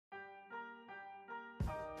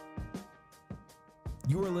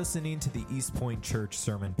You are listening to the East Point Church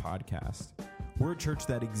Sermon Podcast. We're a church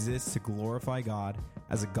that exists to glorify God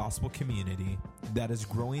as a gospel community that is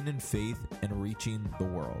growing in faith and reaching the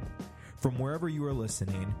world. From wherever you are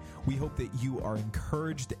listening, we hope that you are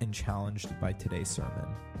encouraged and challenged by today's sermon.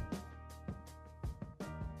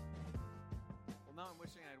 Well, now I'm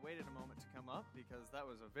wishing I had waited a moment to come up because that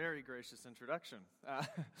was a very gracious introduction.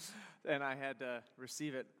 And I had to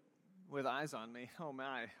receive it with eyes on me. Oh,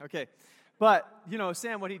 my. Okay. But,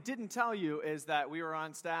 Sam, what he didn't tell you is that we were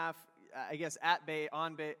on staff, I guess, at Bay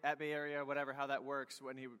Area, whatever, how that works,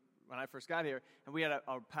 when I first got here. And we had a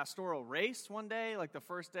pastoral race one day. Like, the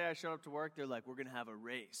first day I showed up to work, they're like, we're going to have a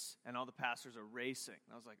race. And all the pastors are racing.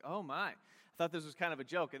 And I was like, oh, my. I thought this was kind of a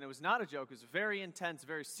joke. And it was not a joke. It was a very intense,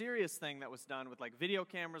 very serious thing that was done with, like, video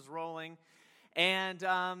cameras rolling. And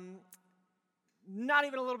not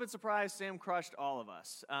even a little bit surprised, Sam crushed all of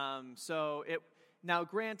us. Now,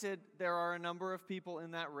 granted, there are a number of people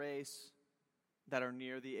in that race that are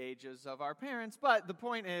near the ages of our parents, but the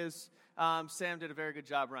point is, Sam did a very good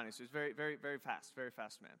job running, so he's very, very, very fast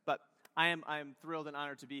man. But I am thrilled and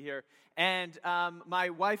honored to be here. And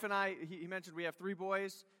my wife and I, he mentioned we have 3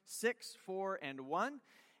 boys, 6, 4, and 1.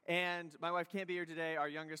 And my wife can't be here today. Our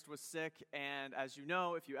youngest was sick, and as you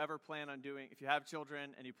know, if you have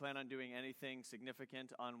children and you plan on doing anything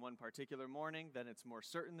significant on one particular morning, then it's more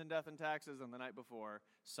certain than death and taxes, and the night before,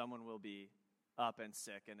 someone will be up and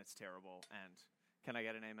sick, and it's terrible. And can I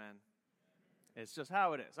get an amen? It's just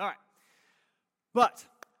how it is. All right. But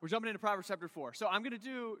we're jumping into Proverbs chapter 4. So I'm going to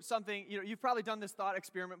do something, you've probably done this thought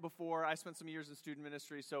experiment before. I spent some years in student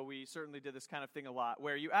ministry, so we certainly did this kind of thing a lot,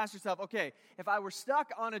 where you ask yourself, okay, if I were stuck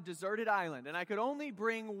on a deserted island and I could only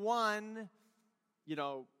bring one,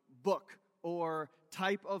 book or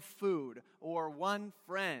type of food or one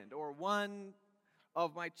friend or one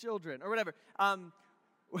of my children or whatever,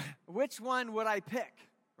 which one would I pick,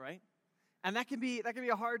 right? And that can be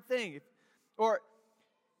a hard thing. Or,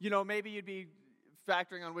 maybe you'd be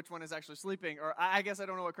factoring on which one is actually sleeping, or I guess I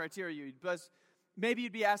don't know what criteria you'd, but maybe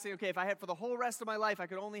you'd be asking, okay, if I had for the whole rest of my life, I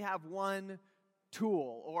could only have one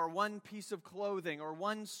tool, or one piece of clothing, or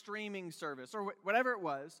one streaming service, or whatever it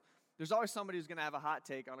was, there's always somebody who's going to have a hot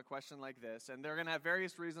take on a question like this, and they're going to have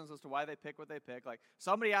various reasons as to why they pick what they pick. Like,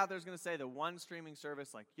 somebody out there is going to say the one streaming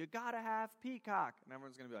service, like, you got to have Peacock, and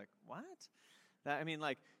everyone's going to be like, what?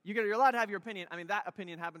 You're allowed to have your opinion. I mean, that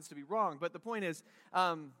opinion happens to be wrong, but the point is,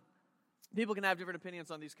 people can have different opinions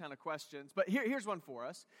on these kind of questions, but here's one for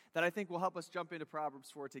us that I think will help us jump into Proverbs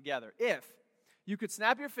 4 together. If you could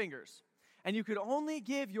snap your fingers and you could only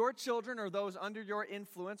give your children or those under your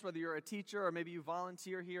influence, whether you're a teacher or maybe you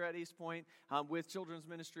volunteer here at East Point with children's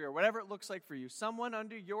ministry or whatever it looks like for you, someone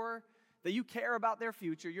that you care about their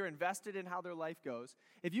future, you're invested in how their life goes,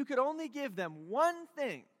 if you could only give them one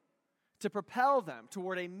thing to propel them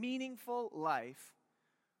toward a meaningful life,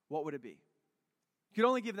 what would it be? You could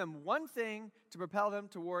only give them one thing to propel them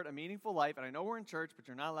toward a meaningful life, and I know we're in church, but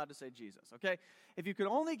you're not allowed to say Jesus, okay? If you could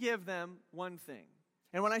only give them one thing,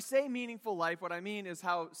 and when I say meaningful life, what I mean is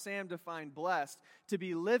how Sam defined blessed, to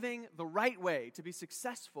be living the right way, to be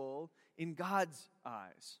successful in God's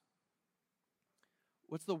eyes.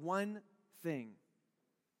 What's the one thing?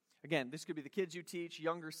 Again, this could be the kids you teach,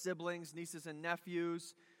 younger siblings, nieces and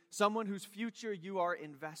nephews, someone whose future you are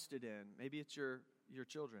invested in. Maybe it's your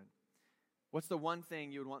children. What's the one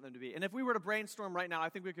thing you would want them to be? And if we were to brainstorm right now, I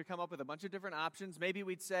think we could come up with a bunch of different options. Maybe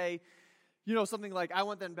we'd say, something like, I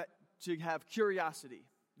want them to have curiosity.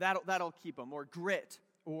 That'll keep them. Or grit.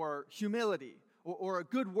 Or humility. Or a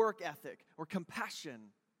good work ethic. Or compassion.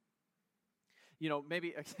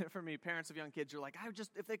 Maybe for me, parents of young kids, you're like,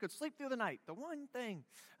 if they could sleep through the night, the one thing,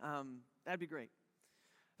 that'd be great.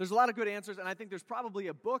 There's a lot of good answers, and I think there's probably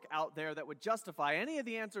a book out there that would justify any of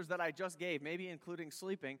the answers that I just gave, maybe including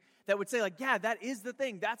sleeping, that would say, yeah, that is the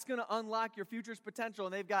thing. That's going to unlock your future's potential.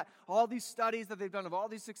 And they've got all these studies that they've done of all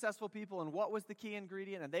these successful people, and what was the key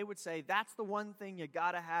ingredient? And they would say, that's the one thing you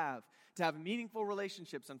got to have meaningful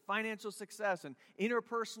relationships and financial success and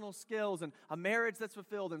interpersonal skills and a marriage that's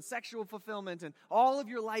fulfilled and sexual fulfillment, and all of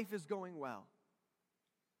your life is going well.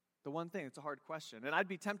 The one thing, it's a hard question. And I'd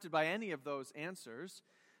be tempted by any of those answers.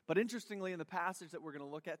 But interestingly, in the passage that we're going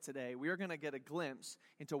to look at today, we are going to get a glimpse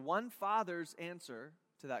into one father's answer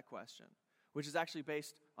to that question, which is actually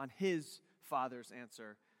based on his father's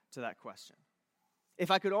answer to that question.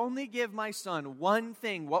 If I could only give my son one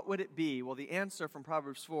thing, what would it be? Well, the answer from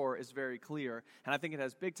Proverbs 4 is very clear, and I think it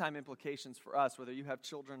has big-time implications for us, whether you have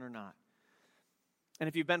children or not. And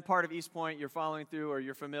if you've been part of East Point, you're following through, or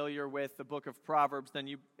you're familiar with the book of Proverbs, then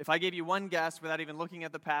if I gave you one guess without even looking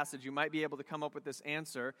at the passage, you might be able to come up with this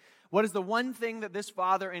answer. What is the one thing that this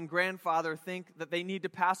father and grandfather think that they need to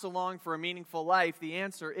pass along for a meaningful life? The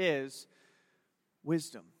answer is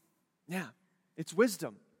wisdom. Yeah, it's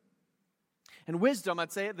wisdom. And wisdom,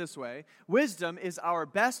 I'd say it this way, wisdom is our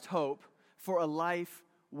best hope for a life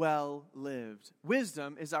well lived.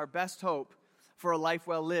 Wisdom is our best hope for a life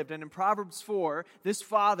well lived. And in Proverbs 4, this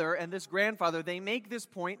father and this grandfather, they make this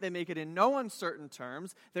point. They make it in no uncertain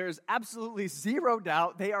terms. There is absolutely zero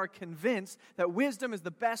doubt. They are convinced that wisdom is the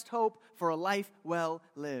best hope for a life well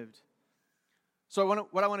lived. So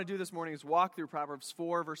what I want to do this morning is walk through Proverbs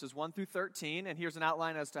 4, verses 1 through 13. And here's an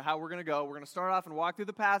outline as to how we're going to go. We're going to start off and walk through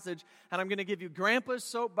the passage. And I'm going to give you Grandpa's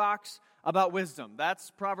soapbox about wisdom. That's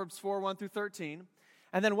Proverbs 4, 1 through 13.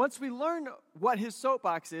 And then once we learn what his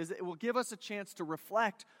soapbox is, it will give us a chance to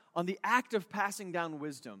reflect on the act of passing down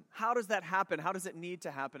wisdom. How does that happen? How does it need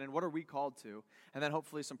to happen? And what are we called to? And then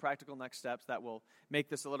hopefully some practical next steps that will make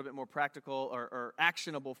this a little bit more practical or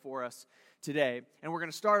actionable for us today. And we're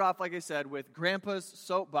going to start off, like I said, with Grandpa's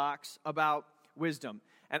soapbox about wisdom.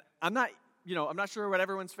 And I'm not sure what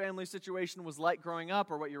everyone's family situation was like growing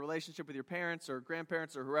up, or what your relationship with your parents or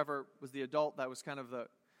grandparents or whoever was the adult that was kind of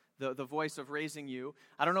the voice of raising you.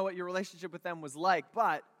 I don't know what your relationship with them was like,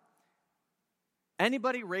 but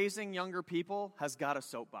anybody raising younger people has got a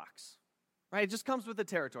soapbox, right? It just comes with the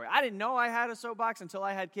territory. I didn't know I had a soapbox until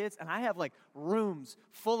I had kids, and I have like rooms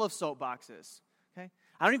full of soapboxes, okay?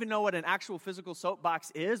 I don't even know what an actual physical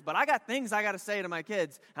soapbox is, but I got things I got to say to my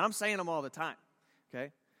kids, and I'm saying them all the time,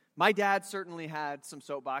 okay? My dad certainly had some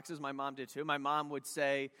soapboxes. My mom did too. My mom would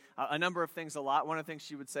say a number of things a lot. One of the things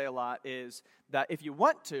she would say a lot is that if you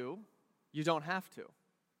want to, you don't have to.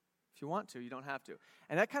 If you want to, you don't have to.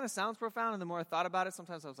 And that kind of sounds profound, and the more I thought about it,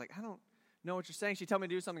 sometimes I was like, I don't know what you're saying. She'd tell me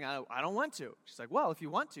to do something, I don't want to. She's like, well, if you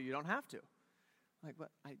want to, you don't have to. I'm like, but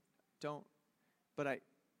I don't,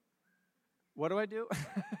 what do I do?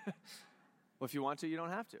 Well, if you want to, you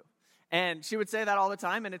don't have to. And she would say that all the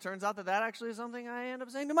time, and it turns out that actually is something I end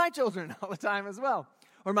up saying to my children all the time as well.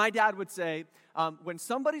 Or my dad would say, when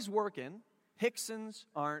somebody's working, Hicksons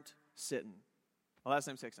aren't sitting. Well, last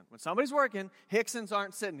name's Hickson. When somebody's working, Hicksons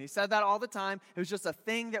aren't sitting. He said that all the time. It was just a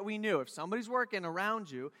thing that we knew. If somebody's working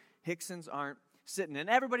around you, Hicksons aren't sitting. And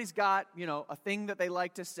everybody's got, a thing that they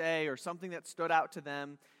like to say or something that stood out to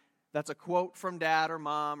them. That's a quote from dad or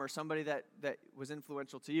mom or somebody that was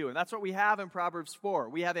influential to you. And that's what we have in Proverbs 4.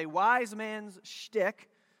 We have a wise man's shtick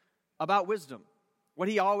about wisdom, what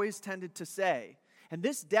he always tended to say. And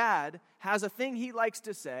this dad has a thing he likes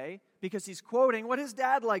to say because he's quoting what his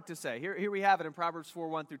dad liked to say. Here we have it in Proverbs 4,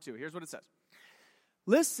 1 through 2. Here's what it says.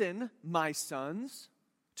 Listen, my sons,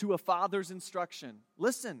 to a father's instruction.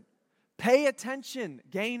 Listen, pay attention,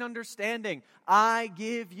 gain understanding. I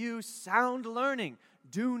give you sound learning.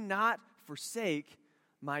 Do not forsake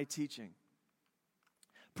my teaching.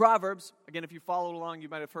 Proverbs, again, if you followed along, you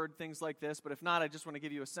might have heard things like this, but if not, I just want to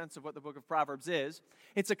give you a sense of what the book of Proverbs is.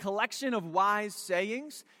 It's a collection of wise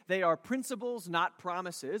sayings. They are principles, not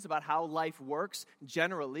promises, about how life works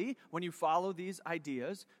generally when you follow these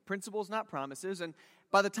ideas. Principles, not promises. And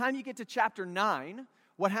by the time you get to chapter 9,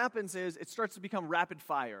 what happens is it starts to become rapid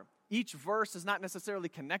fire. Each verse is not necessarily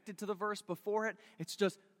connected to the verse before it. It's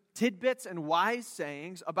just tidbits and wise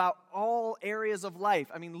sayings about all areas of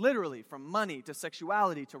life. I mean, literally, from money to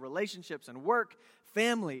sexuality to relationships and work,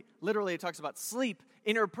 family. Literally, it talks about sleep,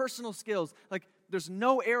 interpersonal skills. Like, there's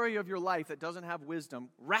no area of your life that doesn't have wisdom.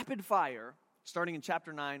 Rapid fire, starting in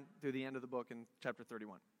chapter 9 through the end of the book in chapter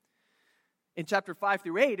 31. In chapter 5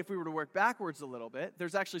 through 8, if we were to work backwards a little bit,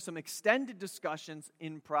 there's actually some extended discussions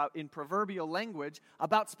in proverbial language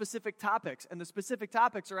about specific topics. And the specific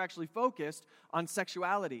topics are actually focused on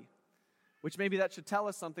sexuality, which maybe that should tell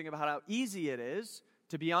us something about how easy it is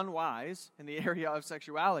to be unwise in the area of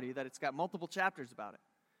sexuality, that it's got multiple chapters about it.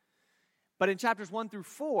 But in chapters 1 through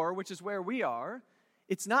 4, which is where we are,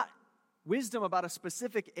 it's not wisdom about a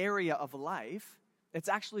specific area of life. It's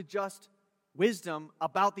actually just wisdom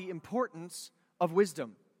about the importance of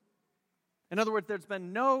wisdom. In other words, there's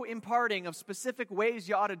been no imparting of specific ways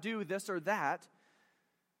you ought to do this or that.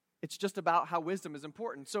 It's just about how wisdom is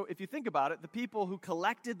important. So if you think about it, the people who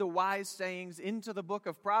collected the wise sayings into the book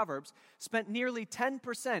of Proverbs spent nearly 10%,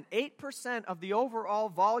 8% of the overall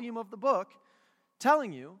volume of the book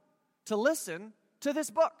telling you to listen to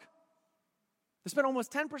this book. They spent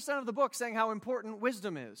almost 10% of the book saying how important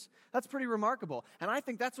wisdom is. That's pretty remarkable. And I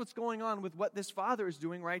think that's what's going on with what this father is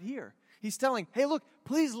doing right here. He's telling, hey, look,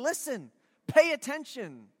 please listen. Pay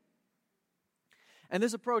attention. And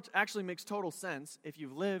this approach actually makes total sense if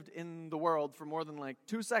you've lived in the world for more than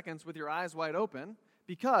 2 seconds with your eyes wide open,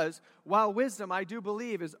 because while wisdom, I do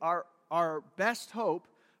believe, is our best hope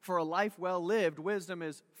for a life well lived, wisdom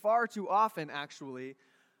is far too often, actually,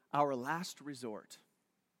 our last resort.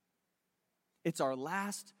 It's our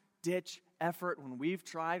last-ditch effort when we've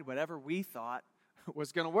tried whatever we thought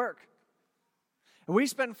was going to work. And we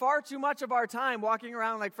spend far too much of our time walking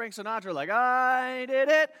around like Frank Sinatra, like, I did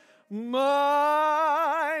it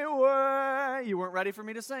my way. You weren't ready for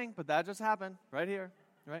me to sing, but that just happened right here,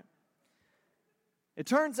 right? It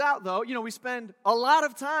turns out, though, we spend a lot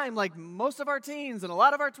of time, like most of our teens and a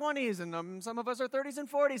lot of our 20s, and some of us are 30s and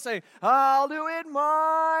 40s, saying, I'll do it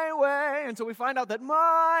my way, until we find out that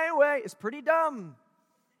my way is pretty dumb.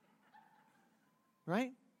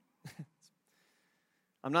 Right?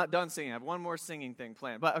 I'm not done singing. I have one more singing thing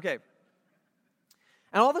planned. But, okay.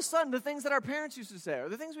 And all of a sudden, the things that our parents used to say, or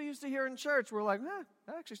the things we used to hear in church, we're like,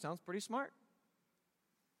 that actually sounds pretty smart.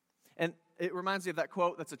 And it reminds me of that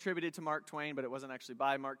quote that's attributed to Mark Twain, but it wasn't actually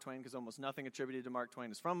by Mark Twain, because almost nothing attributed to Mark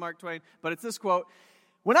Twain is from Mark Twain. But it's this quote: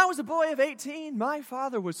 when I was a boy of 18, my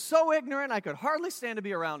father was so ignorant I could hardly stand to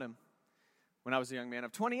be around him. When I was a young man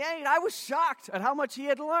of 28, I was shocked at how much he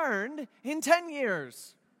had learned in 10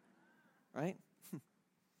 years. Right?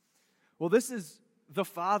 Well, this is the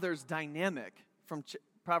father's dynamic from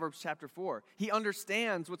Proverbs chapter 4. He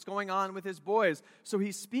understands what's going on with his boys. So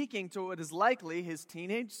he's speaking to what is likely his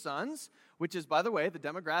teenage sons, which is, by the way, the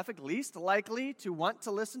demographic least likely to want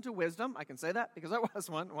to listen to wisdom. I can say that because I was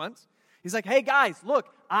one once. He's like, hey guys,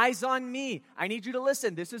 look, eyes on me. I need you to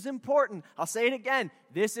listen. This is important. I'll say it again.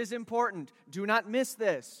 This is important. Do not miss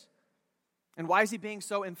this. And why is he being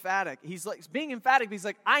so emphatic? He's being emphatic because he's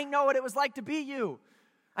like, I know what it was like to be you.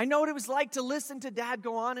 I know what it was like to listen to Dad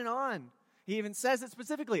go on and on. He even says it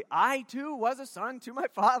specifically. I, too, was a son to my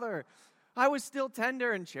father. I was still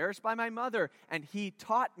tender and cherished by my mother. And he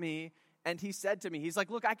taught me, and he said to me, he's like,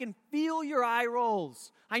 look, I can feel your eye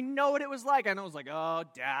rolls. I know what it was like. I know it was like, oh,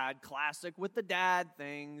 Dad, classic with the dad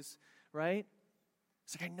things, right?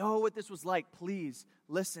 It's like, I know what this was like. Please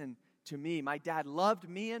listen to me. My dad loved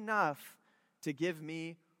me enough to give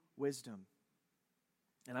me wisdom.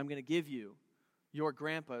 And I'm going to give you your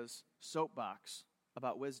grandpa's soapbox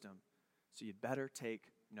about wisdom. So you'd better take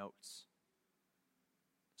notes.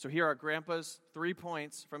 So here are Grandpa's 3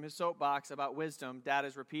 points from his soapbox about wisdom. Dad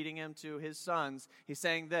is repeating them to his sons. He's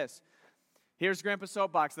saying this. Here's Grandpa's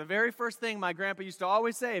soapbox. The very first thing my grandpa used to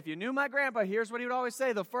always say, if you knew my grandpa, here's what he would always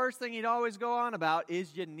say. The first thing he'd always go on about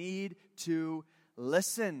is you need to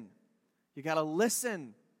listen. You got to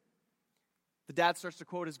listen. The dad starts to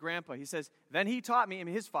quote his grandpa. He says, then he taught me,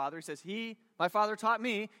 his father, he says, my father taught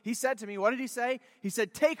me, he said to me, what did he say? He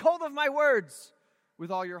said, take hold of my words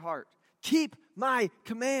with all your heart. Keep my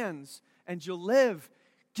commands and you'll live.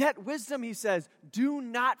 Get wisdom, he says. Do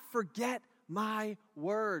not forget my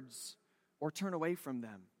words or turn away from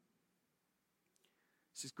them.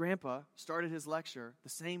 He says, Grandpa started his lecture the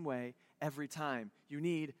same way every time. You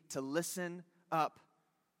need to listen up.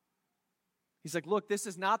 He's like, look, this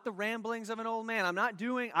is not the ramblings of an old man. I'm not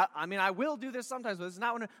doing, I will do this sometimes, but it's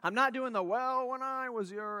not I'm not doing the, well, when I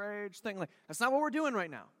was your age thing. That's not what we're doing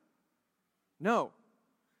right now. No.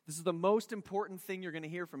 This is the most important thing you're going to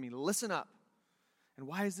hear from me. Listen up. And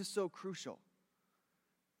why is this so crucial?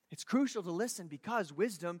 It's crucial to listen because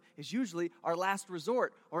wisdom is usually our last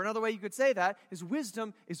resort. Or another way you could say that is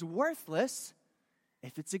wisdom is worthless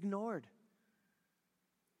if it's ignored.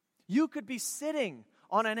 You could be sitting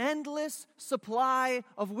on an endless supply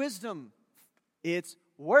of wisdom. It's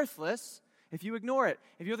worthless if you ignore it.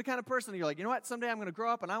 If you're the kind of person that you're like, you know what, someday I'm going to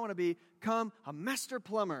grow up and I want to become a master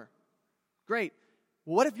plumber. Great.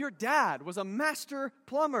 Well, what if your dad was a master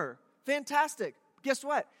plumber? Fantastic. Guess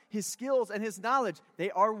what? His skills and his knowledge,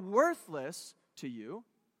 they are worthless to you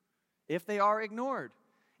if they are ignored.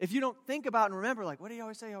 If you don't think about and remember, like, what do you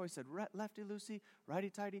always say? He always said, lefty-loosey,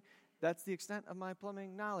 righty-tighty. That's the extent of my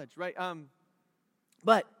plumbing knowledge, right?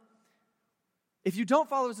 But if you don't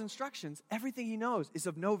follow his instructions, everything he knows is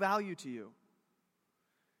of no value to you.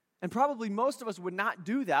 And probably most of us would not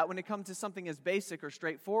do that when it comes to something as basic or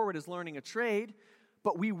straightforward as learning a trade,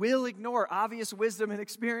 but we will ignore obvious wisdom and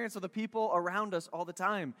experience of the people around us all the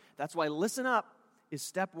time. That's why listen up is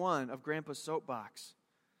step one of Grandpa's soapbox.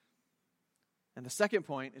 And the second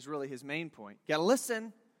point is really his main point. You got to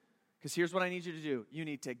listen, because here's what I need you to do. You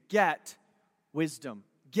need to get wisdom.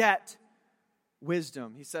 Get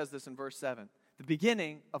wisdom. He says this in verse 7. The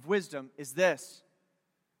beginning of wisdom is this.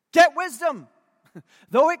 Get wisdom.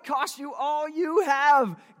 Though it costs you all you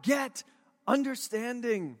have, get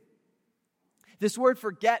understanding. This word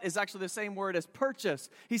for get is actually the same word as purchase.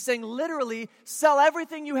 He's saying literally, sell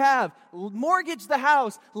everything you have, mortgage the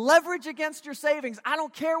house, leverage against your savings. I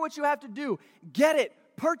don't care what you have to do. Get it,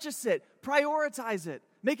 purchase it, prioritize it.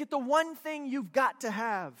 Make it the one thing you've got to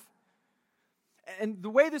have. And the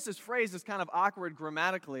way this is phrased is kind of awkward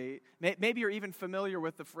grammatically. Maybe you're even familiar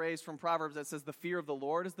with the phrase from Proverbs that says the fear of the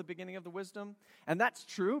Lord is the beginning of the wisdom. And that's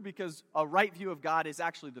true because a right view of God is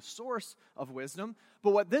actually the source of wisdom.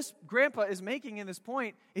 But what this grandpa is making in this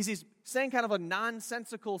point is he's saying kind of a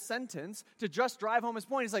nonsensical sentence to just drive home his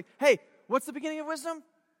point. He's like, hey, what's the beginning of wisdom?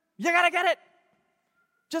 You got to get it.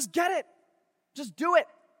 Just get it. Just do it.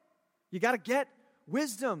 You got to get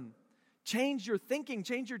wisdom. Change your thinking,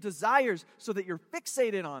 change your desires so that you're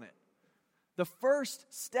fixated on it. The first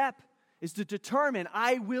step is to determine,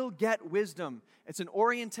 I will get wisdom. It's an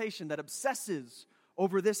orientation that obsesses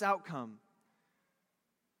over this outcome.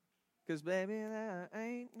 Because, baby, there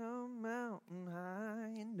ain't no mountain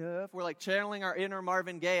high enough. We're like channeling our inner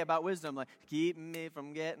Marvin Gaye about wisdom. Like, keep me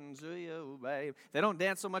from getting to you, babe. They don't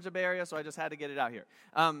dance so much in Bay Area, so I just had to get it out here.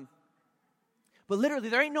 But literally,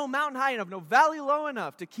 there ain't no mountain high enough, no valley low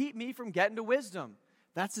enough to keep me from getting to wisdom.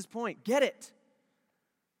 That's his point. Get it.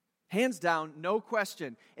 Hands down, no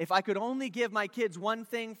question. If I could only give my kids one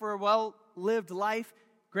thing for a well-lived life,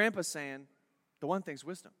 Grandpa's saying, the one thing's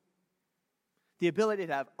wisdom. The ability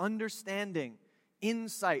to have understanding,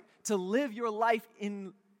 insight, to live your life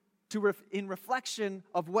in reflection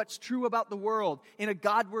of what's true about the world, in a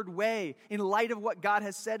Godward way, in light of what God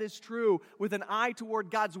has said is true, with an eye toward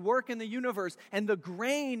God's work in the universe and the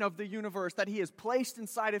grain of the universe that He has placed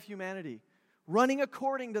inside of humanity, running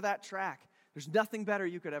according to that track. There's nothing better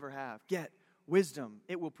you could ever have. Get wisdom.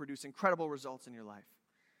 It will produce incredible results in your life.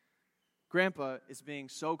 Grandpa is being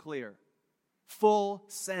so clear. Full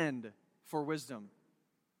send for wisdom.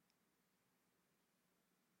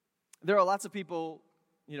 There are lots of people,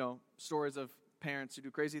 stories of parents who do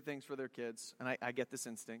crazy things for their kids, and I get this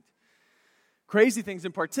instinct. Crazy things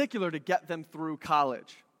in particular to get them through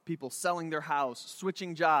college. People selling their house,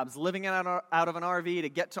 switching jobs, living out of an RV to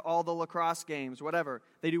get to all the lacrosse games, whatever.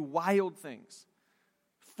 They do wild things,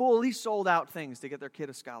 fully sold out things to get their kid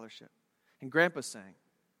a scholarship. And Grandpa's saying,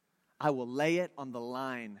 I will lay it on the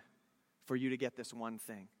line for you to get this one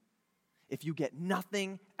thing. If you get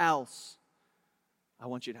nothing else, I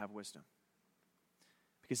want you to have wisdom.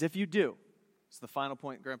 Because if you do, it's the final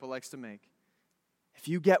point Grandpa likes to make, if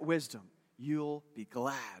you get wisdom, you'll be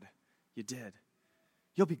glad you did.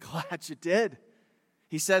 You'll be glad you did.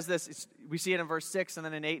 He says this, we see it in verse 6 and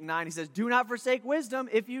then in 8 and 9. He says, do not forsake wisdom.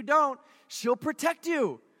 If you don't, she'll protect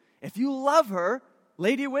you. If you love her,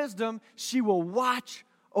 Lady Wisdom, she will watch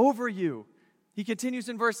over you. He continues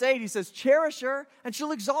in verse 8. He says, cherish her and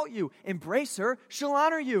she'll exalt you. Embrace her, she'll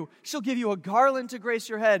honor you. She'll give you a garland to grace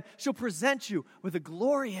your head. She'll present you with a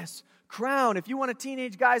glorious crown. If you want a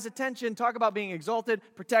teenage guy's attention, talk about being exalted,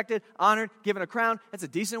 protected, honored, given a crown. That's a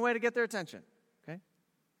decent way to get their attention. Okay?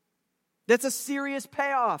 That's a serious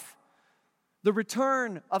payoff. The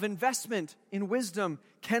return of investment in wisdom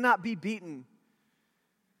cannot be beaten.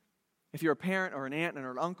 If you're a parent or an aunt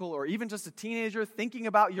or an uncle or even just a teenager thinking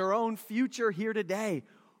about your own future here today,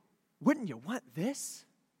 wouldn't you want this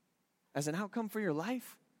as an outcome for your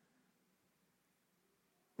life?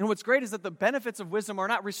 And what's great is that the benefits of wisdom are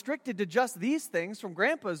not restricted to just these things from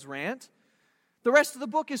Grandpa's rant. The rest of the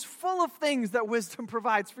book is full of things that wisdom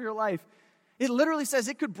provides for your life. It literally says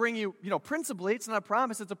it could bring you, principally, it's not a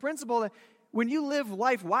promise, it's a principle that when you live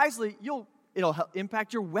life wisely, it'll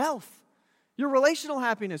impact your wealth. Your relational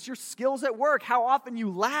happiness, your skills at work, how often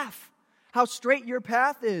you laugh, how straight your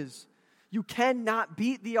path is. You cannot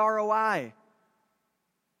beat the ROI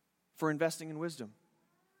for investing in wisdom.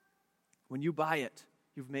 When you buy it,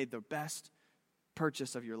 you've made the best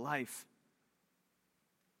purchase of your life.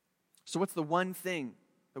 So what's the one thing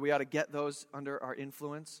that we ought to get those under our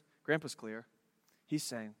influence? Grandpa's clear. He's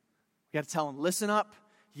saying, we got to tell them, listen up,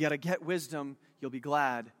 you got to get wisdom, you'll be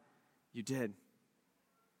glad you did.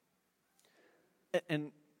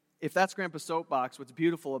 And if that's Grandpa's soapbox, what's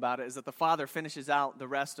beautiful about it is that the Father finishes out the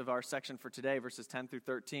rest of our section for today, verses 10 through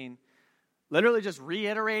 13, literally just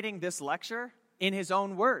reiterating this lecture in his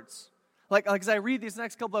own words. Like as I read these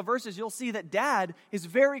next couple of verses, you'll see that Dad is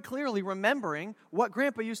very clearly remembering what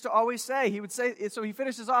Grandpa used to always say. He would say, so he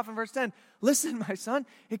finishes off in verse 10, listen, my son,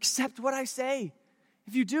 accept what I say.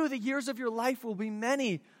 If you do, the years of your life will be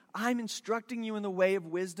many. I'm instructing you in the way of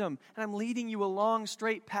wisdom, and I'm leading you along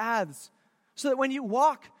straight paths, so that when you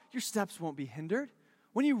walk, your steps won't be hindered.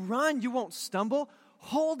 When you run, you won't stumble.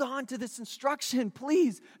 Hold on to this instruction,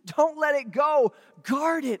 please. Don't let it go.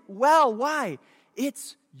 Guard it well. Why?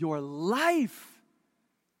 It's your life.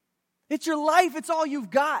 It's your life. It's all you've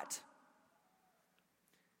got.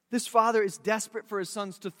 This father is desperate for his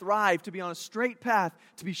sons to thrive, to be on a straight path,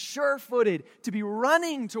 to be sure-footed, to be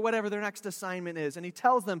running to whatever their next assignment is. And he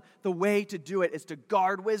tells them the way to do it is to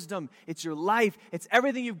guard wisdom. It's your life. It's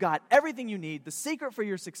everything you've got, everything you need, the secret for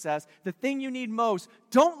your success, the thing you need most.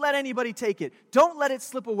 Don't let anybody take it. Don't let it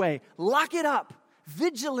slip away. Lock it up.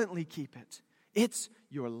 Vigilantly keep it. It's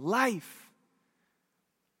your life.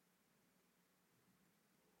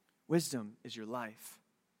 Wisdom is your life.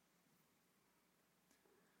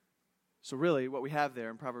 So really, what we have there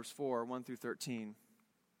in Proverbs 4, 1 through 13,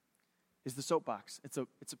 is the soapbox. It's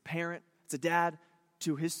a parent, it's a dad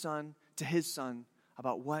to his son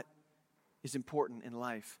about what is important in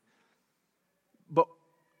life. But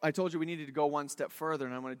I told you we needed to go one step further,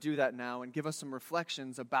 and I'm going to do that now and give us some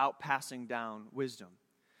reflections about passing down wisdom.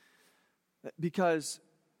 Because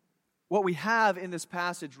what we have in this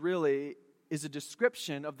passage really is a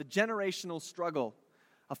description of the generational struggle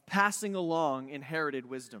of passing along inherited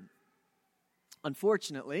wisdom.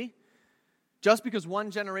 Unfortunately, just because one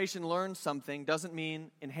generation learns something doesn't mean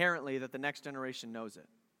inherently that the next generation knows it,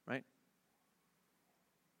 right?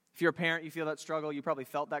 If you're a parent, you feel that struggle. You probably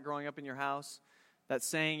felt that growing up in your house. That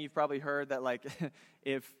saying you've probably heard that, like,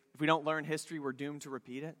 if we don't learn history, we're doomed to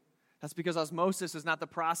repeat it. That's because osmosis is not the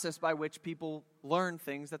process by which people learn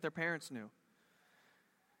things that their parents knew.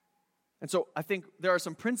 And so I think there are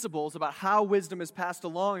some principles about how wisdom is passed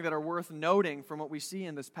along that are worth noting from what we see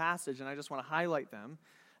in this passage, and I just want to highlight them.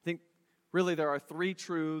 I think really there are three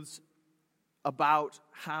truths about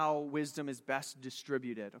how wisdom is best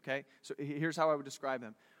distributed, okay? So here's how I would describe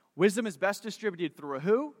them. Wisdom is best distributed through a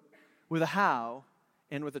who, with a how,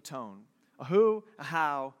 and with a tone. A who, a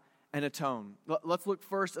how, and a tone. Let's look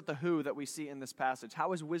first at the who that we see in this passage.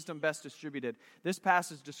 How is wisdom best distributed? This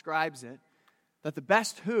passage describes it, that the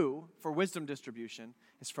best who for wisdom distribution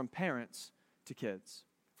is from parents to kids.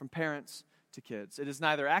 From parents to kids. It is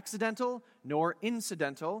neither accidental nor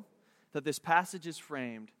incidental that this passage is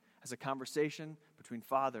framed as a conversation between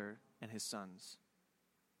father and his sons.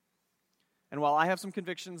 And while I have some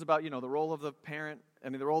convictions about, the role of the parent,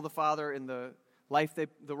 the role of the father in the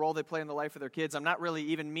role they play in the life of their kids, I'm not really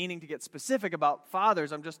even meaning to get specific about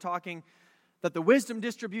fathers. I'm just talking that the wisdom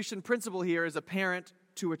distribution principle here is a parent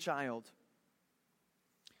to a child.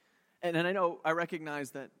 And I recognize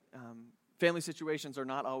that family situations are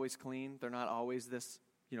not always clean. They're not always this,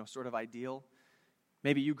 sort of ideal.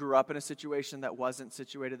 Maybe you grew up in a situation that wasn't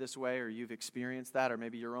situated this way, or you've experienced that, or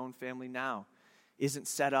maybe your own family now isn't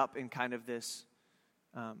set up in kind of this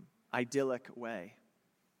idyllic way.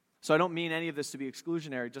 So I don't mean any of this to be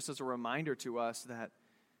exclusionary, just as a reminder to us that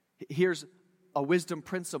here's a wisdom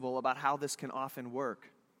principle about how this can often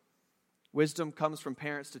work. Wisdom comes from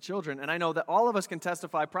parents to children. And I know that all of us can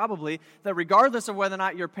testify probably that regardless of whether or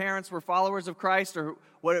not your parents were followers of Christ or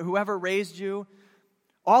whoever raised you,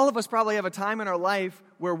 all of us probably have a time in our life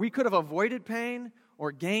where we could have avoided pain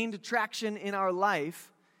or gained traction in our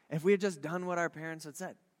life if we had just done what our parents had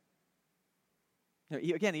said.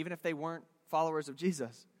 Again, even if they weren't followers of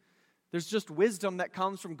Jesus. There's just wisdom that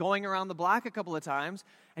comes from going around the block a couple of times,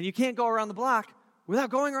 and you can't go around the block without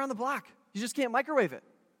going around the block. You just can't microwave it.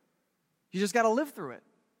 You just got to live through it.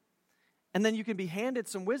 And then you can be handed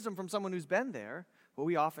some wisdom from someone who's been there, but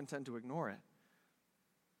we often tend to ignore it.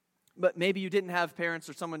 But maybe you didn't have parents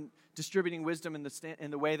or someone distributing wisdom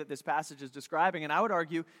in the way that this passage is describing, and I would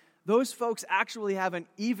argue those folks actually have an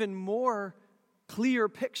even more clear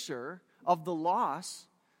picture of the loss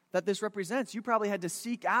that this represents. You probably had to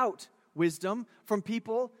seek out wisdom from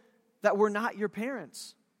people that were not your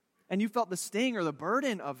parents, and you felt the sting or the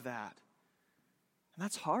burden of that. And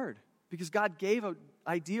that's hard. Because God gave an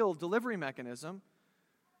ideal delivery mechanism,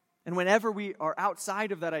 and whenever we are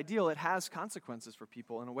outside of that ideal, it has consequences for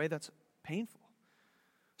people in a way that's painful.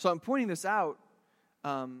 So I'm pointing this out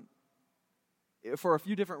for a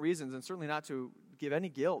few different reasons, and certainly not to give any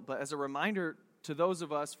guilt, but as a reminder to those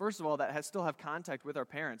of us, first of all, that still have contact with our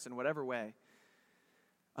parents in whatever way.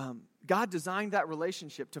 God designed that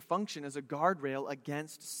relationship to function as a guardrail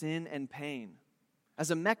against sin and pain, as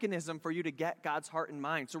a mechanism for you to get God's heart and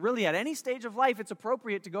mind. So really, at any stage of life, it's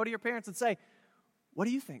appropriate to go to your parents and say, what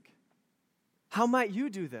do you think? How might you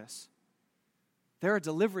do this? They're a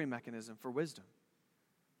delivery mechanism for wisdom.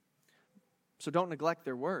 So don't neglect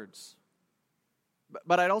their words.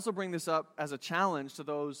 But I'd also bring this up as a challenge to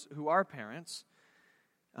those who are parents.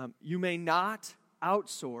 You may not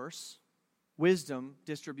outsource wisdom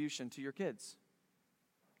distribution to your kids.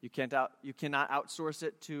 You cannot outsource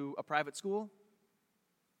it to a private school,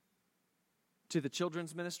 to the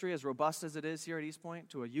children's ministry, as robust as it is here at East Point,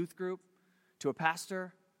 to a youth group, to a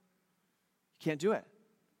pastor. You can't do it.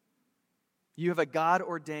 You have a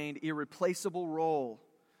God-ordained, irreplaceable role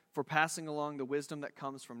for passing along the wisdom that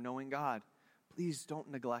comes from knowing God. Please don't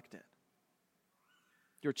neglect it.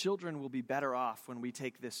 Your children will be better off when we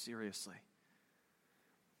take this seriously.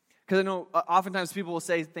 Because I know oftentimes people will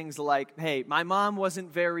say things like, hey, my mom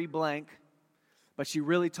wasn't very blank, but she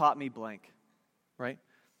really taught me blank, right?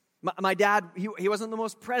 My dad, he wasn't the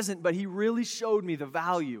most present, but he really showed me the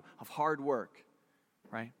value of hard work,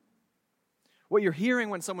 right? What you're hearing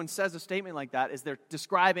when someone says a statement like that is they're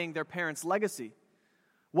describing their parents' legacy.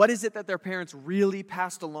 What is it that their parents really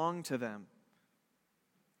passed along to them?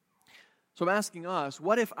 So I'm asking us,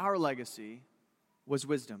 what if our legacy was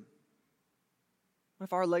wisdom? What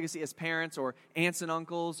if our legacy as parents or aunts and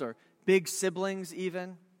uncles or big siblings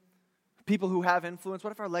even, people who have influence,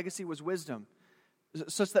 what if our legacy was wisdom?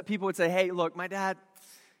 Such that people would say, hey, look, my dad,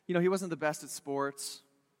 he wasn't the best at sports.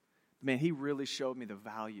 Man, he really showed me the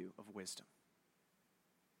value of wisdom.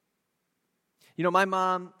 My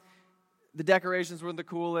mom, the decorations weren't the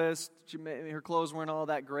coolest. Her clothes weren't all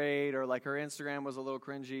that great, or like her Instagram was a little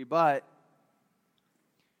cringy, but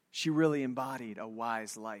she really embodied a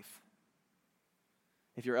wise life.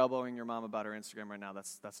 If you're elbowing your mom about her Instagram right now,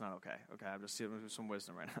 that's not okay. Okay, I'm just giving some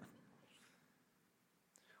wisdom right now.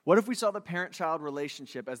 What if we saw the parent-child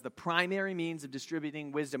relationship as the primary means of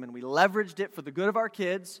distributing wisdom, and we leveraged it for the good of our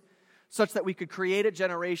kids, such that we could create a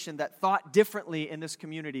generation that thought differently in this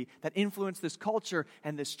community, that influenced this culture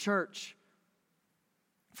and this church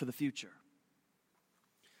for the future?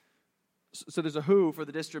 So there's a who for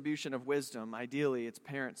the distribution of wisdom. Ideally, it's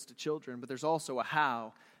parents to children, but there's also a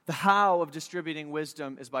how. The how of distributing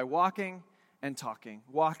wisdom is by walking and talking.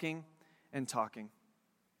 Walking and talking.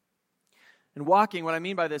 And walking, what I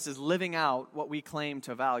mean by this is living out what we claim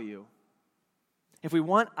to value. If we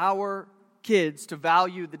want our kids to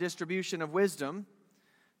value the distribution of wisdom,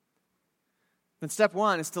 then step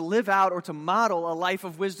one is to live out or to model a life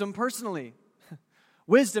of wisdom personally.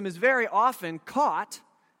 Wisdom is very often caught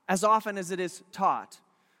as often as it is taught.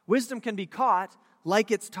 Wisdom can be caught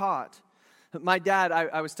like it's taught. My dad,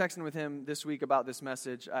 I was texting with him this week about this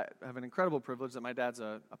message. I have an incredible privilege that my dad's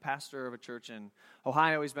a pastor of a church in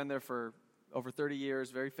Ohio. He's been there for over 30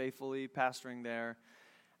 years, very faithfully pastoring there.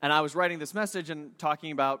 And I was writing this message and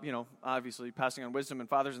talking about, obviously passing on wisdom and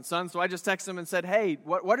fathers and sons. So I just texted him and said, hey,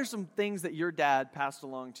 what are some things that your dad passed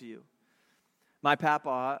along to you? My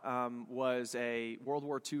papa was a World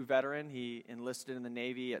War II veteran. He enlisted in the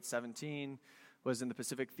Navy at 17, was in the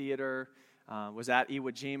Pacific Theater, was at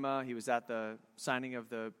Iwo Jima. He was at the signing of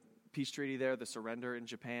the peace treaty there, the surrender in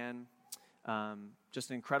Japan. Just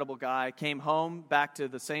an incredible guy. Came home, back to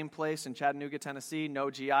the same place in Chattanooga, Tennessee. No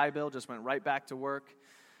GI Bill, just went right back to work.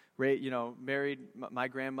 Married my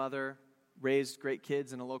grandmother, raised great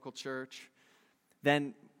kids in a local church.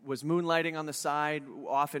 Then was moonlighting on the side,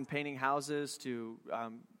 often painting houses to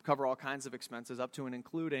cover all kinds of expenses, up to and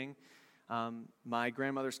including my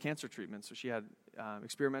grandmother's cancer treatment. So she had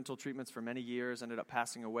experimental treatments for many years, ended up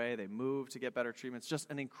passing away. They moved to get better treatments. Just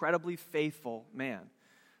an incredibly faithful man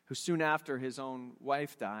who soon after his own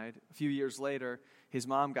wife died, a few years later, his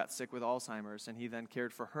mom got sick with Alzheimer's, and he then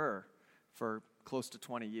cared for her for close to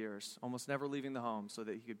 20 years, almost never leaving the home so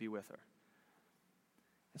that he could be with her.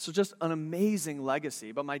 And so just an amazing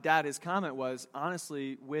legacy. But my dad, his comment was,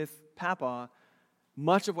 honestly, with Papa,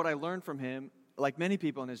 much of what I learned from him, like many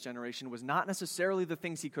people in his generation, was not necessarily the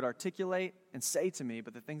things he could articulate and say to me,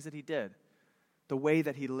 but the things that he did, the way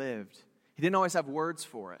that he lived. He didn't always have words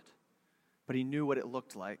for it, but he knew what it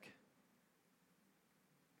looked like.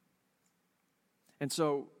 And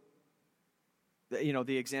so,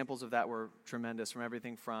 the examples of that were tremendous, from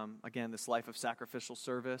everything from, again, this life of sacrificial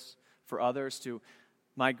service for others to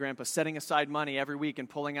my grandpa setting aside money every week and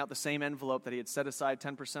pulling out the same envelope that he had set aside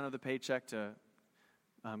 10% of the paycheck to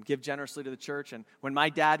give generously to the church. And when my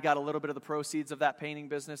dad got a little bit of the proceeds of that painting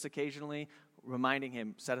business occasionally, reminding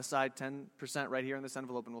him, set aside 10% right here in this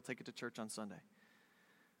envelope and we'll take it to church on Sunday.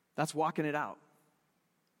 That's walking it out.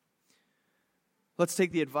 Let's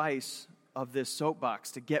take the advice of this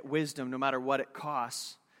soapbox to get wisdom no matter what it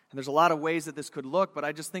costs. And there's a lot of ways that this could look, but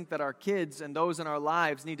I just think that our kids and those in our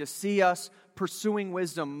lives need to see us pursuing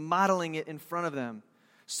wisdom, modeling it in front of them,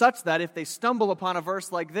 such that if they stumble upon a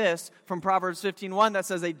verse like this from Proverbs 15:1 that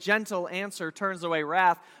says, a gentle answer turns away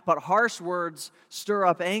wrath, but harsh words stir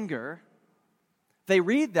up anger, they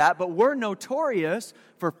read that, but we're notorious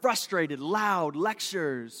for frustrated, loud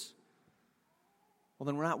lectures. Well,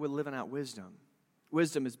 then we're not living out wisdom.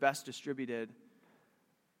 Wisdom is best distributed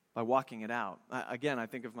by walking it out. Again, I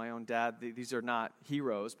think of my own dad. These are not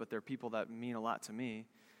heroes, but they're people that mean a lot to me.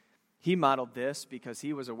 He modeled this because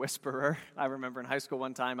he was a whisperer. I remember in high school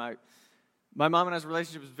one time, My mom and I's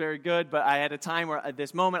relationship was very good, but I had a time where at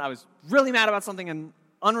this moment I was really mad about something and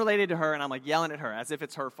unrelated to her, and I'm like yelling at her as if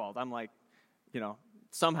it's her fault. I'm like,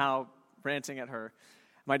 somehow ranting at her.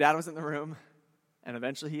 My dad was in the room, and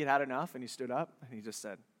eventually he had had enough, and he stood up, and he just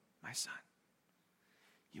said, "My son,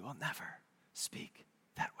 you will never speak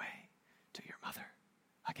that way to your mother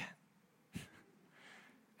again."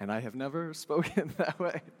 And I have never spoken that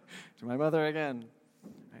way to my mother again.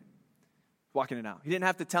 Right? Walking it out. He didn't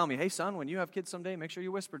have to tell me, "Hey, son, when you have kids someday, make sure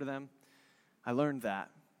you whisper to them." I learned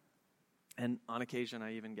that. And on occasion,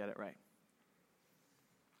 I even get it right.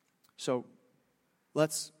 So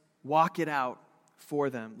let's walk it out for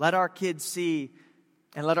them. Let our kids see,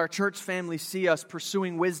 and let our church family see us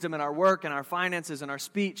pursuing wisdom in our work, in our finances, in our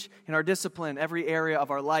speech, in our discipline, every area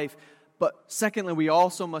of our life. But secondly, we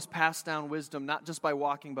also must pass down wisdom, not just by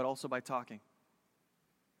walking, but also by talking.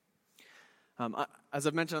 As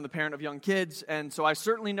I've mentioned, I'm the parent of young kids, and so I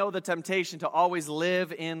certainly know the temptation to always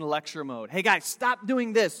live in lecture mode. Hey guys, stop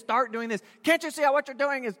doing this, start doing this. Can't you see how what you're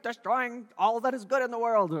doing is destroying all that is good in the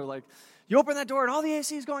world? Or like, you open that door and all the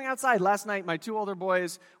AC is going outside. Last night, my two older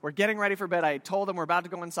boys were getting ready for bed. I told them we're about to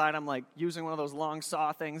go inside. I'm like using one of those long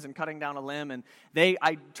saw things and cutting down a limb, and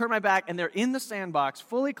I turn my back, and they're in the sandbox,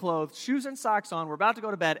 fully clothed, shoes and socks on. We're about to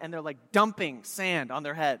go to bed, and they're like dumping sand on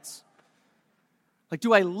their heads. Like,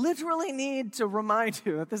 do I literally need to remind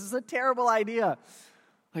you that this is a terrible idea?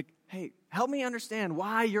 Like, hey, help me understand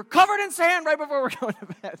why you're covered in sand right before we're going to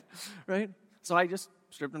bed, right? So I just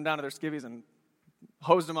stripped them down to their skivvies and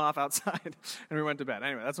hosed them off outside, and we went to bed.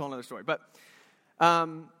 Anyway, that's a whole other story. But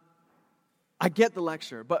I get the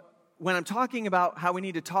lecture, but when I'm talking about how we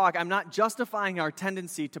need to talk, I'm not justifying our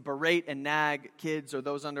tendency to berate and nag kids or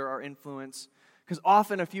those under our influence, because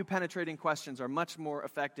often a few penetrating questions are much more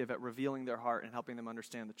effective at revealing their heart and helping them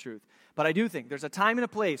understand the truth. But I do think there's a time and a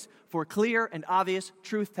place for clear and obvious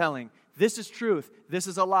truth-telling. This is truth. This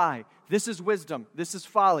is a lie. This is wisdom. This is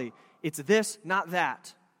folly. It's this, not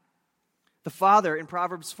that. The father in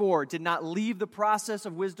Proverbs 4 did not leave the process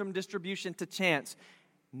of wisdom distribution to chance.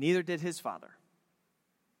 Neither did his father.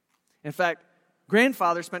 In fact,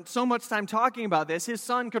 grandfather spent so much time talking about this, his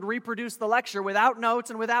son could reproduce the lecture without notes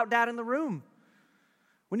and without dad in the room.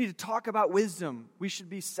 We need to talk about wisdom. We should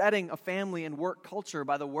be setting a family and work culture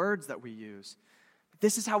by the words that we use.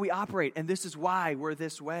 This is how we operate, and this is why we're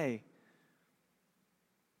this way.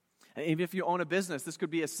 And even if you own a business, this could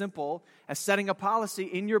be as simple as setting a policy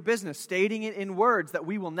in your business, stating it in words that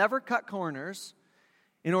we will never cut corners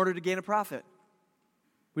in order to gain a profit.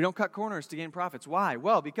 We don't cut corners to gain profits. Why?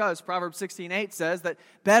 Well, because Proverbs 16:8 says that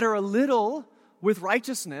better a little with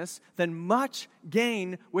righteousness than much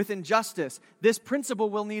gain with injustice. This principle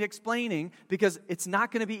will need explaining because it's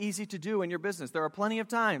not going to be easy to do in your business. There are plenty of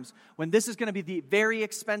times when this is going to be the very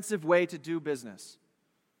expensive way to do business.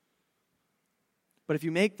 But if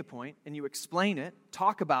you make the point and you explain it,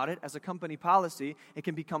 talk about it as a company policy, it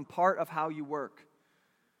can become part of how you work.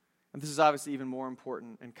 And this is obviously even more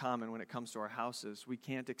important and common when it comes to our houses. We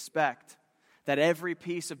can't expect that every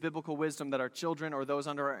piece of biblical wisdom that our children or those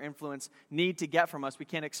under our influence need to get from us, we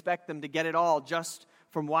can't expect them to get it all just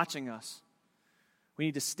from watching us. We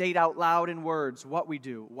need to state out loud in words what we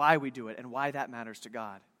do, why we do it, and why that matters to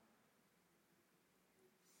God.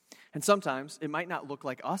 And sometimes it might not look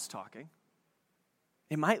like us talking.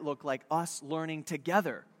 It might look like us learning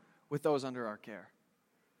together with those under our care.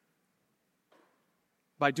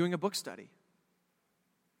 By doing a book study.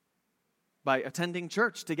 By attending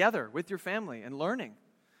church together with your family and learning.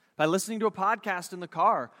 By listening to a podcast in the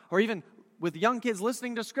car. Or even with young kids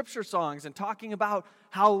listening to scripture songs and talking about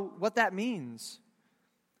what that means.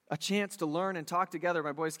 A chance to learn and talk together.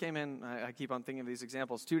 My boys came in, I keep on thinking of these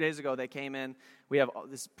examples. 2 days ago they came in. We have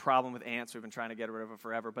this problem with ants. We've been trying to get rid of them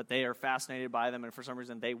forever, but they are fascinated by them, and for some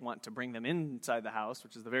reason they want to bring them inside the house,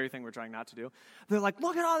 which is the very thing we're trying not to do. They're like,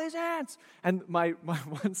 look at all these ants. And my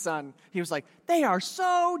one son, he was like, they are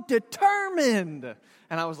so determined.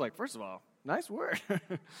 And I was like, first of all, nice word.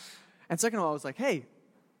 And second of all, I was like, hey,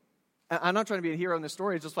 I'm not trying to be a hero in this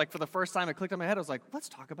story. It's just like for the first time it clicked on my head. I was like, let's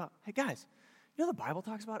talk about, hey guys, you know the Bible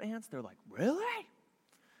talks about ants? They're like, really?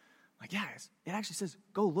 I'm like, yeah, it actually says,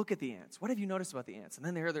 go look at the ants. What have you noticed about the ants? And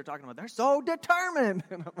then they're talking about, they're so determined.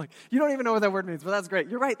 And I'm like, you don't even know what that word means, but that's great.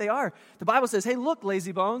 You're right, they are. The Bible says, hey, look,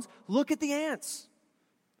 lazy bones, look at the ants.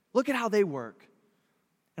 Look at how they work.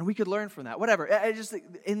 And we could learn from that. Whatever. I just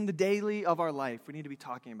in the daily of our life, we need to be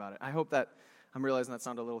talking about it. I hope that I'm realizing that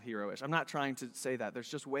sounded a little heroish. I'm not trying to say that. There's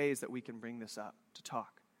just ways that we can bring this up to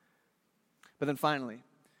talk. But then finally,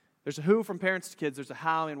 there's a who from parents to kids. There's a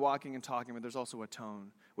how in walking and talking, but there's also a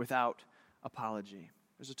tone without apology.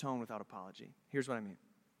 There's a tone without apology. Here's what I mean.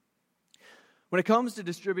 When it comes to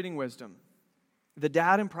distributing wisdom, The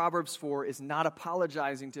dad in Proverbs 4 is not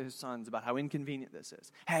apologizing to his sons about how inconvenient this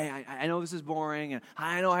is. Hey, I know this is boring, and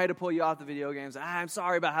I know I had to pull you off the video games. I'm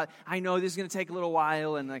sorry about how, I know this is going to take a little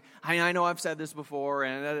while, and like I know I've said this before.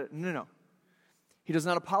 And no. He does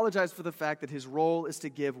not apologize for the fact that his role is to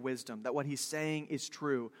give wisdom, that what he's saying is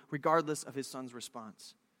true, regardless of his son's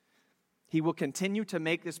response. He will continue to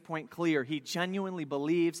make this point clear. He genuinely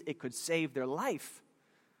believes it could save their life.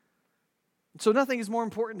 So nothing is more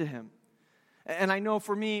important to him. And I know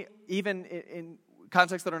for me, even in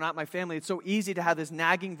contexts that are not my family, it's so easy to have this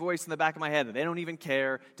nagging voice in the back of my head that they don't even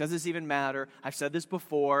care. Does this even matter? I've said this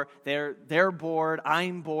before. They're bored.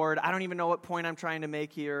 I'm bored. I don't even know what point I'm trying to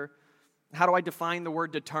make here. How do I define the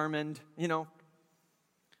word determined?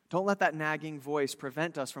 Don't let that nagging voice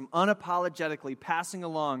prevent us from unapologetically passing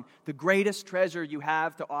along the greatest treasure you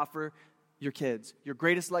have to offer your kids. Your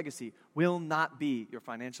greatest legacy will not be your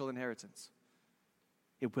financial inheritance.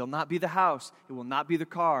 It will not be the house. It will not be the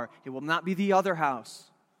car. It will not be the other house.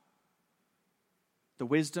 The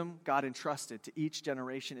wisdom God entrusted to each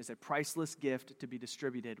generation is a priceless gift to be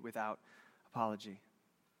distributed without apology.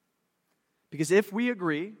 Because if we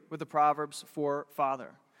agree with the Proverbs 4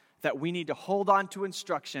 father that we need to hold on to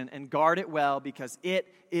instruction and guard it well because it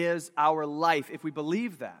is our life, if we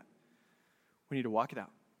believe that, we need to walk it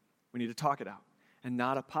out. We need to talk it out and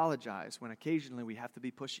not apologize when occasionally we have to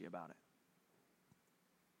be pushy about it.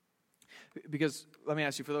 Because, let me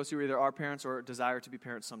ask you, for those who either are parents or desire to be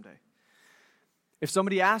parents someday, if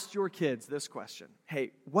somebody asked your kids this question,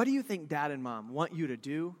 hey, what do you think dad and mom want you to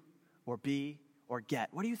do or be or get?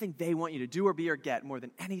 What do you think they want you to do or be or get more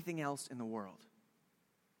than anything else in the world?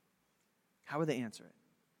 How would they answer it?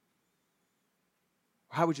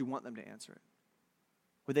 Or how would you want them to answer it?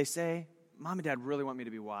 Would they say, Mom and Dad really want me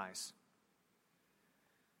to be wise?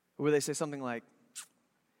 Or would they say something like,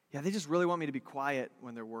 yeah, they just really want me to be quiet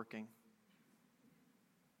when they're working.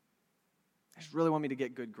 They just really want me to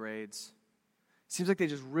get good grades. It seems like they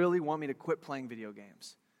just really want me to quit playing video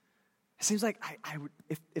games. It seems like I would,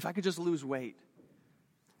 if I could just lose weight,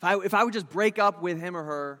 if I would just break up with him or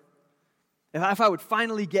her, if I would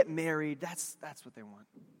finally get married, that's what they want.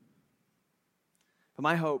 But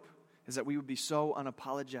my hope is that we would be so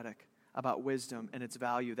unapologetic about wisdom and its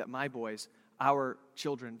value that my boys, our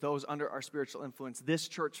children, those under our spiritual influence, this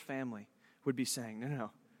church family would be saying,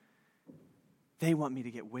 no. They want me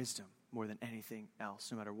to get wisdom more than anything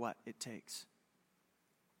else, no matter what it takes.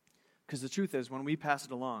 Because the truth is, when we pass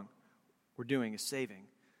it along, we're doing is saving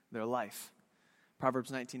their life.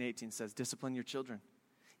 Proverbs 19:18 says, discipline your children.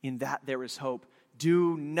 In that there is hope.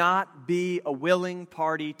 Do not be a willing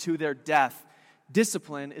party to their death.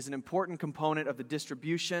 Discipline is an important component of the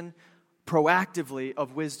distribution proactively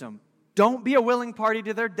of wisdom. Don't be a willing party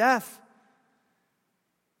to their death.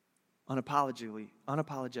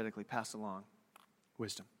 Unapologetically pass along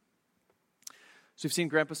wisdom. So we've seen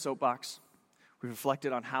Grandpa's soapbox. We've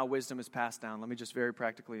reflected on how wisdom is passed down. Let me just very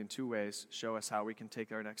practically in 2 ways show us how we can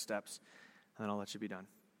take our next steps, and then I'll let you be done.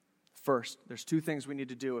 First, there's 2 things we need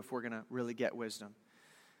to do if we're going to really get wisdom.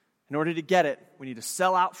 In order to get it, we need to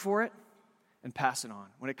sell out for it and pass it on.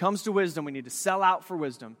 When it comes to wisdom, we need to sell out for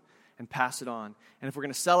wisdom and pass it on. And if we're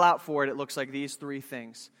going to sell out for it, it looks like these 3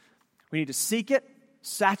 things. We need to seek it,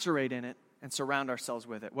 saturate in it, and surround ourselves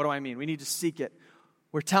with it. What do I mean? We need to seek it.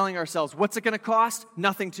 We're telling ourselves, what's it going to cost?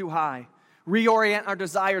 Nothing too high. Reorient our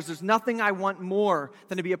desires. There's nothing I want more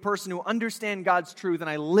than to be a person who understands God's truth and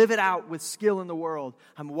I live it out with skill in the world.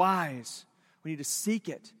 I'm wise. We need to seek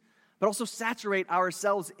it, but also saturate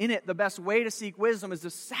ourselves in it. The best way to seek wisdom is to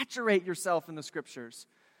saturate yourself in the Scriptures,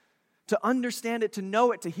 to understand it, to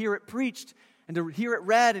know it, to hear it preached, and to hear it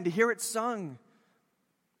read, and to hear it sung.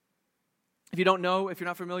 If you don't know, if you're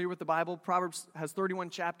not familiar with the Bible, Proverbs has 31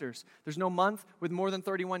 chapters. There's no month with more than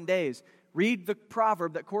 31 days. Read the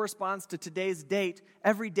proverb that corresponds to today's date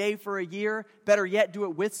every day for a year. Better yet, do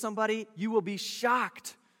it with somebody. You will be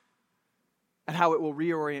shocked at how it will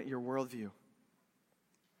reorient your worldview.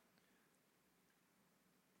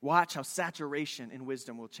 Watch how saturation in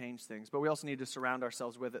wisdom will change things. But we also need to surround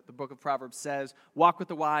ourselves with it. The book of Proverbs says, walk with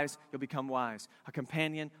the wise, you'll become wise. A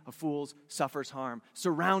companion of fools suffers harm.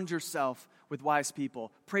 Surround yourself with wise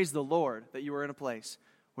people. Praise the Lord that you are in a place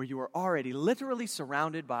where you are already literally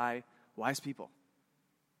surrounded by wise people.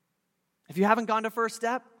 If you haven't gone to First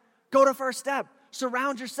Step, go to First Step.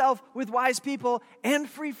 Surround yourself with wise people and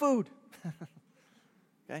free food.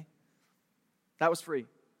 Okay? That was free.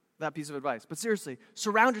 That piece of advice. But seriously,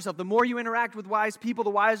 surround yourself. The more you interact with wise people,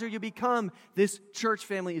 the wiser you become. This church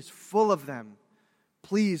family is full of them.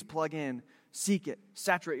 Please plug in, seek it,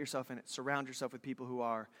 saturate yourself in it, surround yourself with people who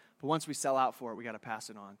are. But once we sell out for it, we got to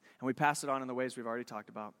pass it on. And we pass it on in the ways we've already talked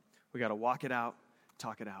about. We got to walk it out,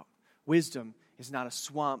 talk it out. Wisdom is not a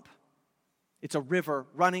swamp. It's a river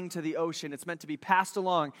running to the ocean. It's meant to be passed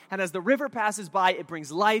along. And as the river passes by, it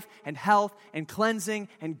brings life and health and cleansing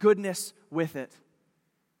and goodness with it.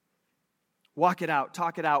 Walk it out,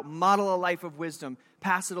 talk it out, model a life of wisdom,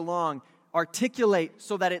 pass it along, articulate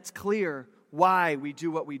so that it's clear why we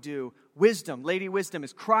do what we do. Wisdom, Lady Wisdom,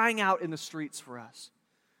 is crying out in the streets for us.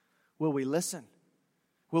 Will we listen?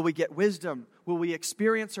 Will we get wisdom? Will we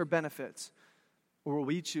experience her benefits? Or will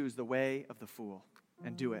we choose the way of the fool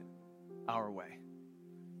and do it our way?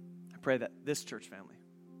 I pray that this church family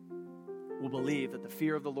will believe that the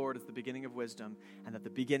fear of the Lord is the beginning of wisdom, and that the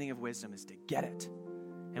beginning of wisdom is to get it.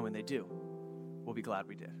 And when they do, we'll be glad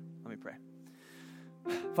we did. Let me pray.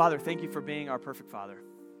 Father, thank you for being our perfect Father.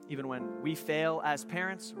 Even when we fail as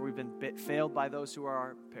parents, or we've been failed by those who are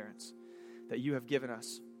our parents, that you have given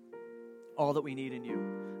us all that we need in you.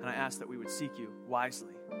 And I ask that we would seek you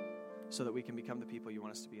wisely so that we can become the people you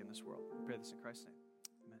want us to be in this world. I pray this in Christ's name.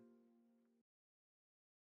 Amen.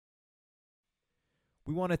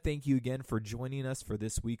 We want to thank you again for joining us for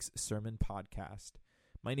this week's sermon podcast.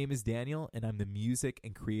 My name is Daniel, and I'm the music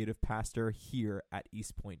and creative pastor here at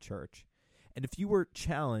East Point Church. And if you were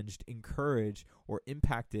challenged, encouraged, or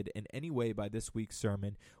impacted in any way by this week's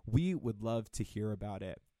sermon, we would love to hear about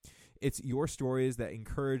it. It's your stories that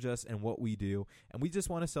encourage us in what we do, and we just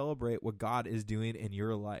want to celebrate what God is doing in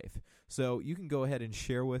your life. So you can go ahead and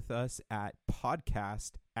share with us at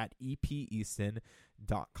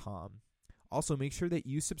podcast@epeaston.com. Also, make sure that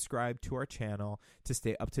you subscribe to our channel to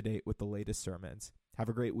stay up to date with the latest sermons. Have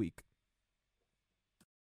a great week.